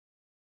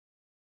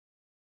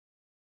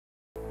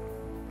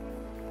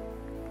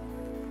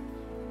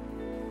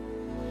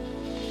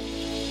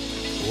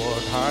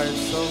What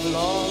heights of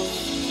love,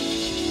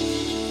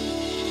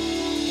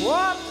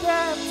 what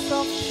depths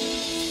of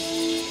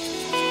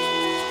peace,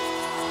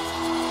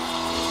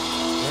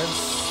 when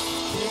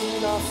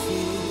still I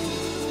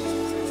feel,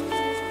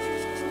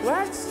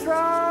 when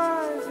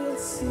striving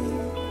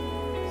cease,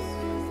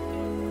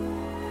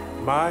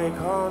 my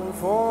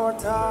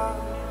comforter,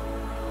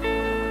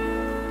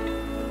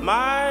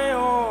 my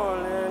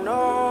all in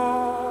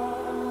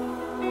all,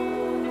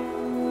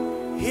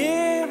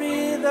 here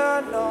in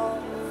the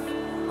love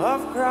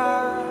of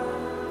Christ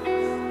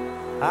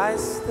I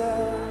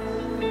stand,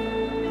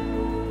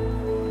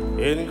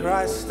 in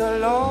Christ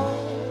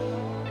alone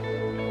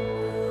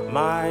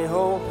my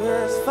hope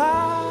is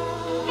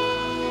found.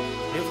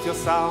 Lift your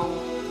sound.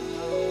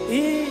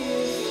 He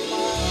is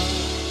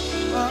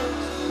mine.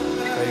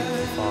 Thank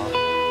you, Father.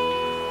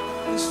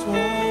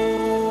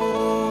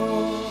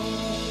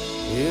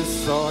 His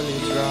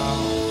solid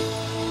ground.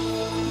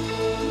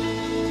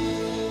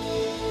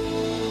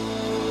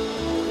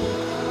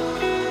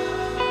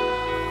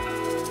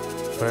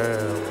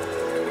 Firm.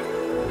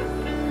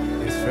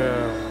 He's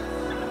firm.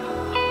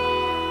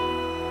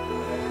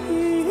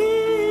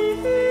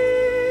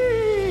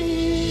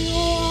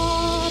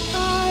 What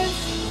eyes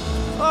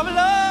of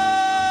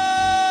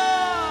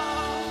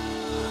love,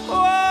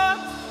 what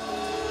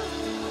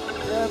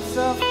depths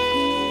of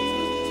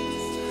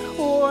peace,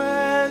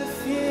 when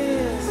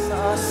fears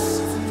are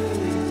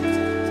still,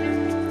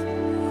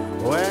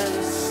 when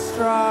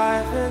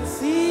strife and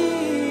cease,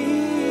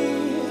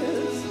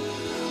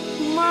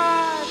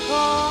 my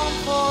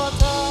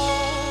comforter,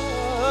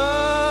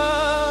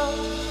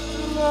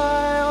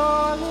 my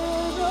all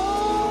in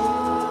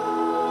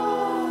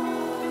all,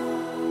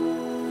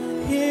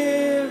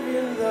 here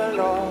in the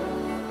Lord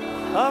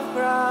of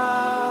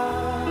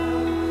Christ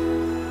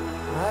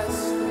I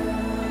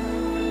stand,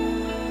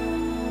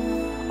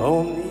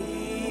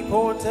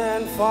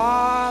 omnipotent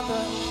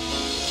Father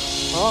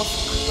of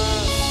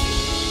mercy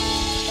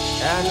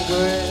and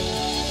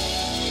grace,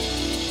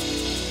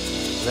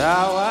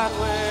 thou art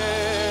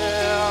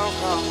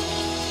welcome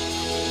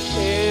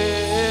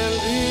in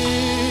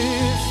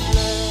this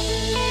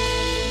place.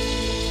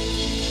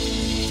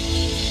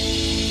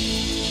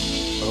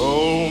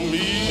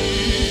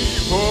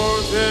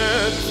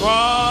 Omnipotent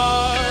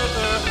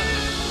Father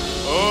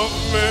of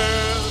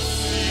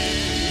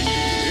mercy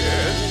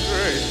and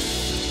grace,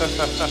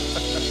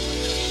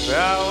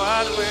 thou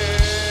art welcome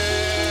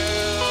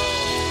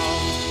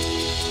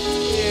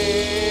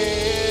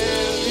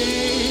in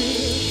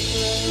this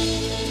place.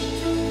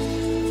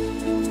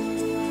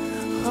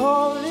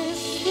 Holy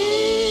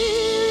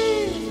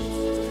Spirit,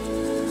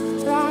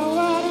 thou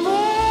art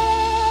welcome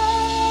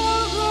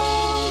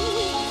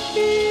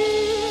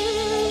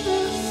in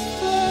this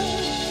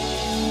place.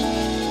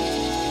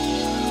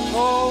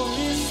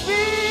 Holy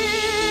Spirit,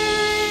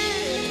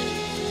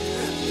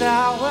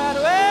 thou art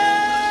welcome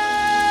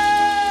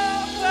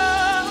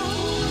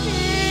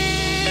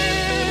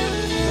in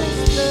this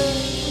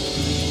place.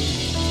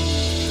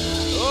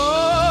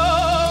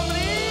 Omnipotent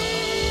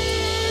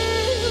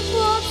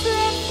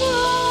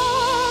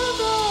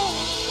Father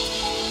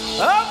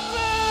of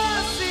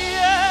mercy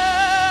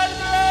and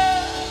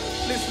grace.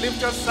 Please lift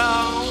your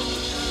sound.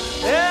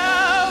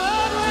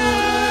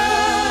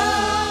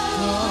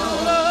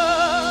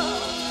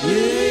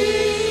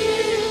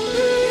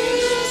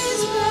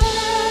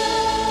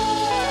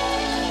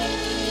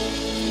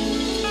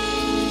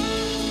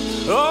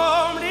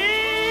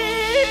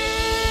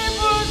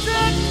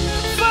 Omnipotent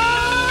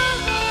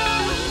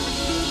Father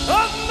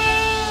of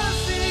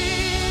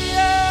mercy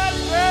and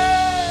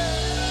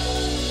grace,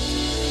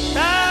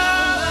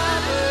 thou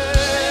art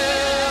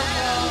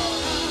welcome,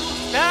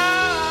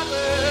 thou art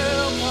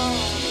welcome,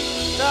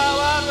 thou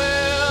art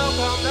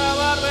welcome, thou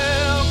art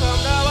welcome,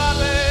 thou art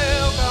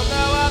welcome,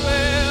 thou art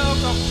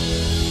welcome,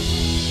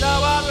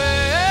 thou art welcome.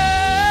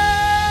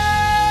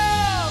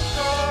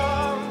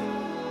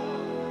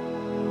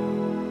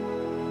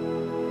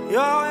 You're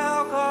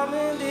welcome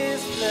in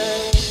this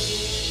place.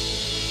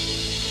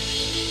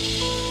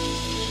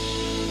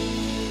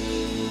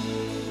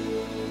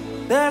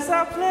 There's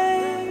a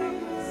place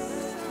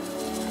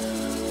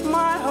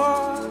my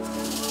heart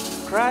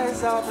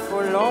cries out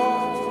for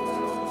Lord.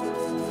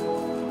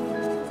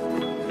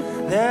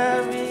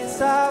 There is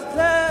a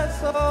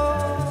place,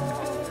 oh,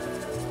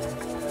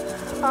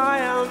 I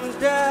am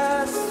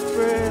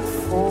desperate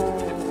for.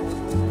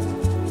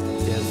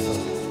 Yes, sir.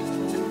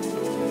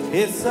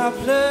 It's a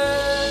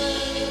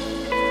place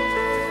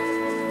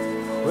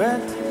where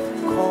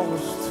deep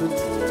calls to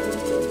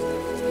deep.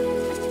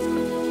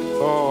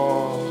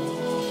 Oh,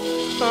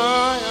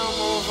 I am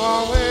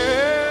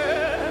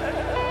overwhelmed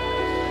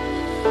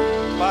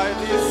by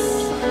this.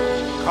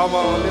 Come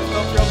on, lift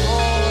up your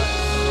voice.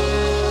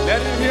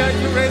 Let him hear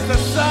you raise the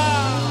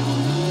sound.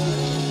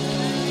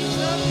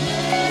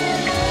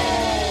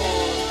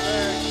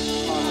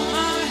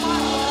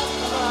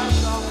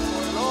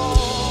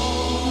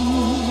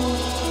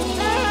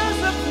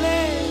 There's a place.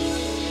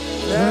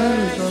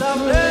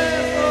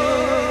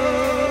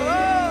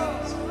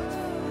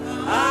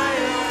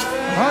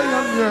 I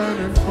am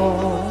yearning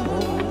for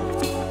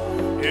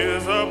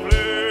is a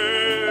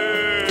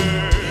place.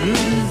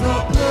 is a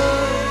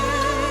place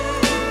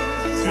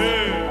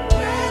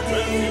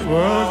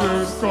where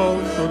there's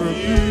comfort to be.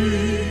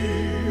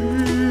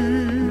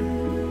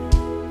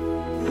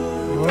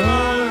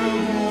 Where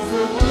is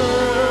a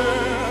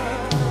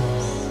place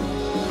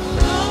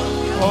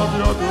of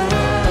your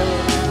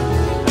grace.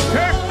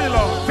 Take me,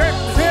 Lord,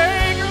 take me.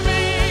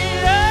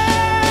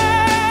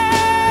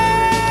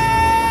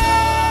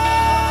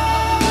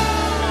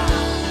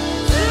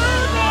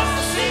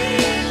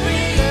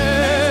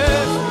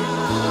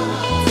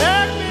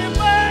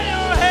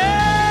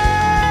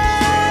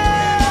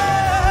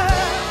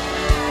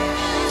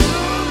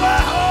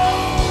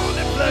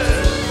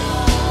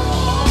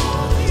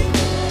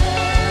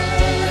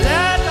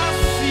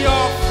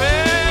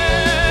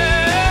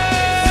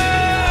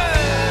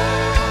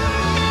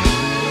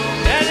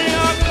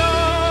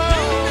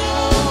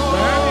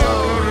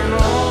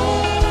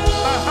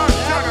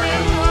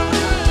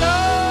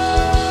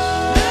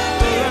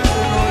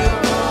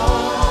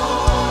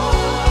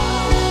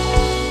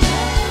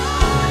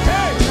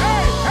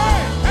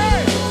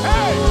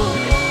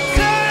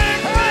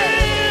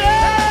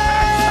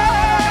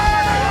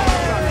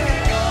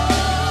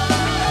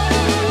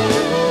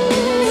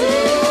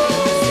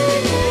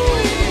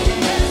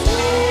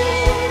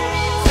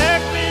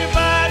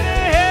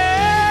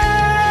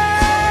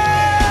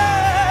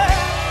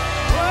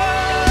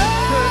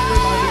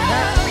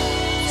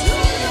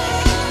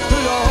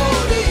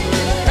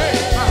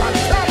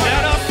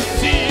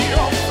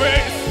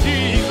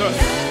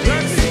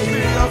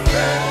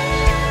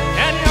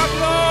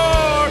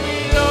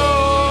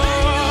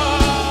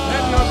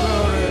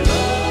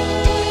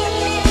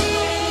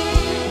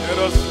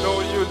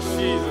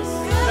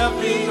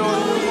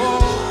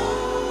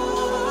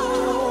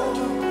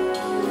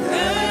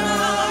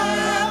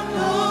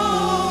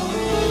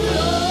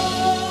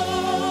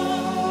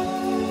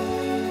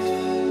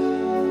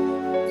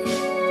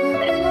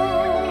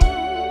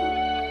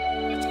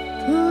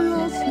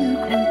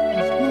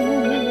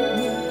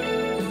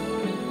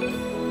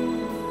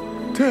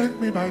 Take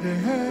me by the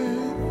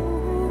hand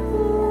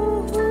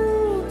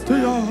to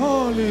your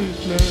holy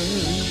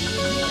place.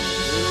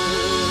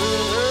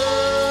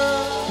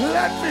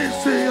 Let me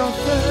see your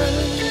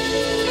face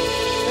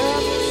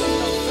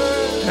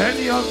and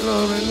your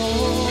glory,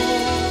 Lord.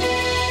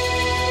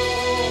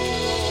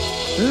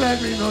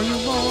 Let me know you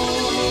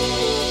more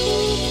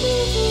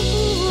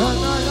than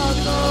I have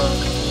known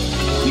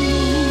you.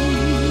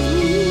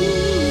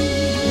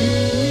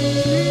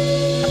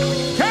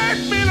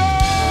 Take me,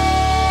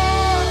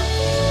 Lord,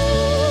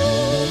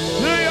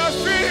 to your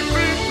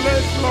secret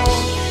place,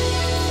 Lord.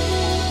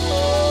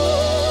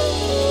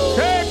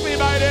 Take me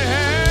by the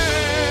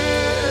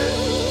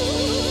hand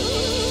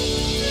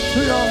to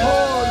your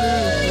holy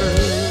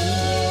place.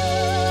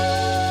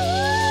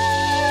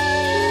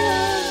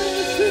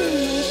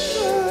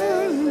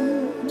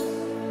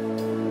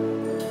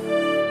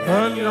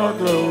 And your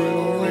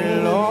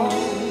glory, Lord.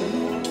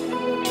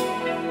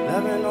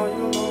 Let me know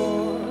you,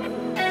 Lord.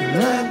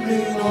 Let me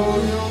know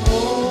you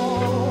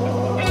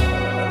more.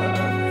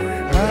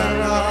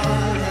 And I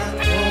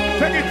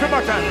take it to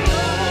my time.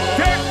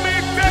 Take me,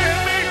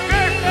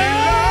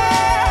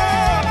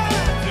 Lord.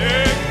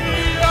 Take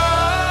me,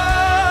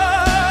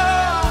 Lord,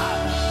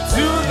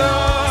 to the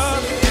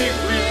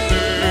secret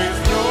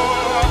place,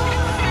 Lord.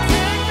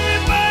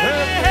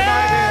 Take me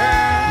by the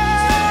hand.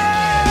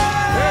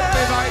 Take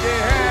me by the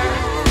hand.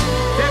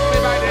 Take me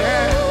by the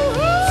hand.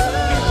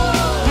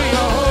 To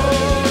your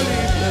holy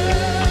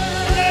place.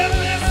 Let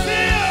me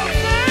see your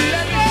face.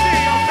 Let me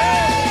see your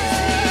face.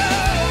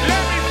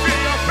 Let me see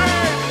your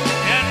face.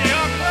 And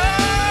your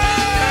glory.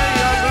 And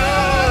your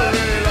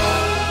glory,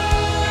 Lord.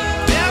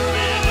 Let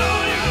me know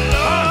you,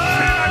 Lord.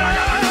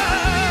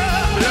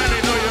 Let me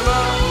know you,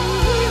 Lord.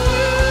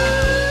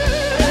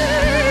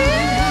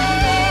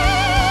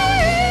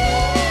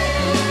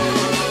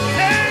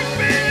 Take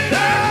me,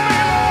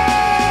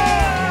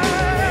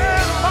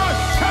 Oh,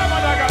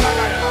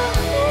 Shabbat-a-ga-la-ga-ya.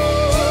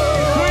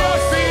 To your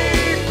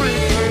secret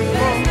place,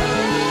 Lord.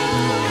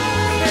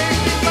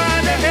 by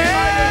the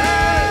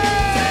hand.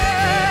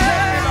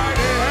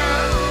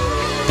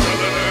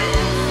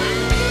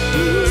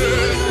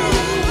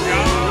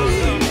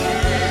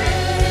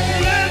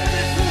 Let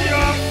me see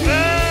your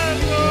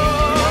face,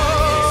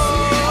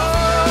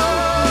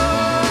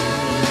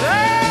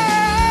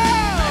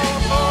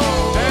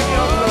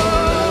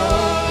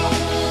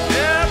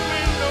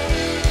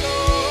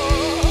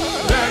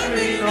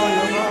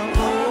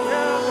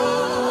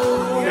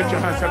 Get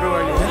your hands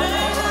everywhere you are.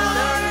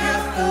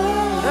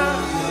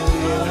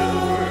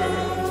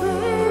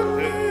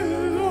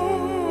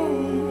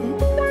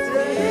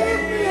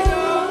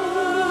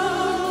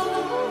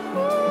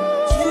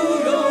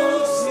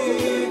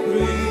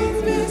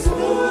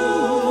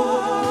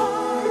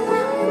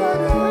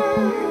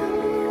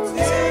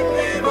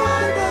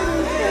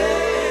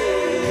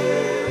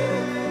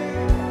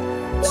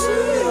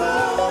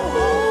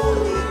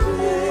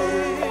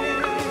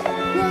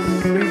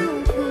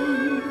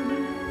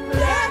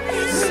 Let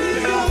me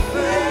see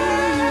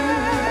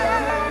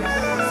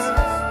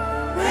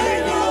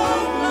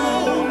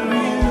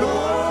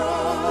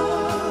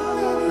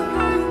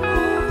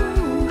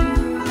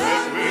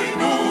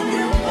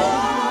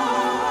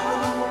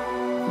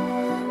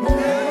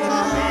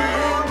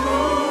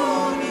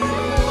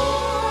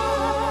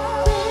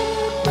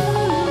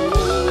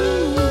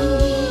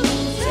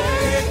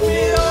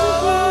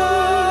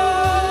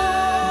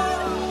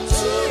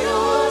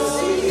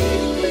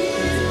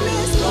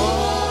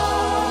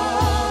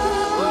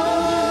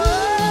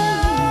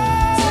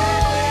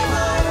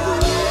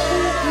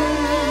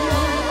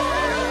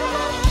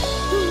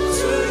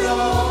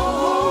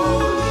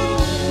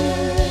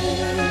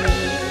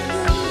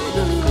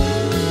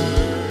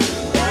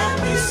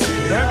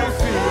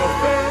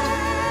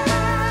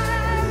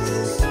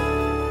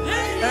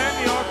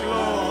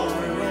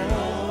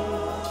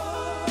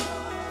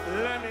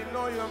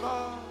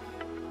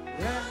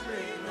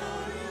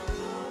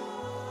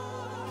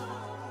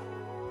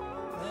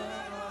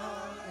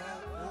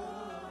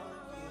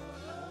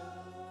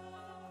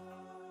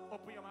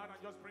Open your mouth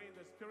and just pray in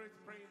the spirit.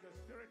 Pray in the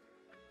spirit.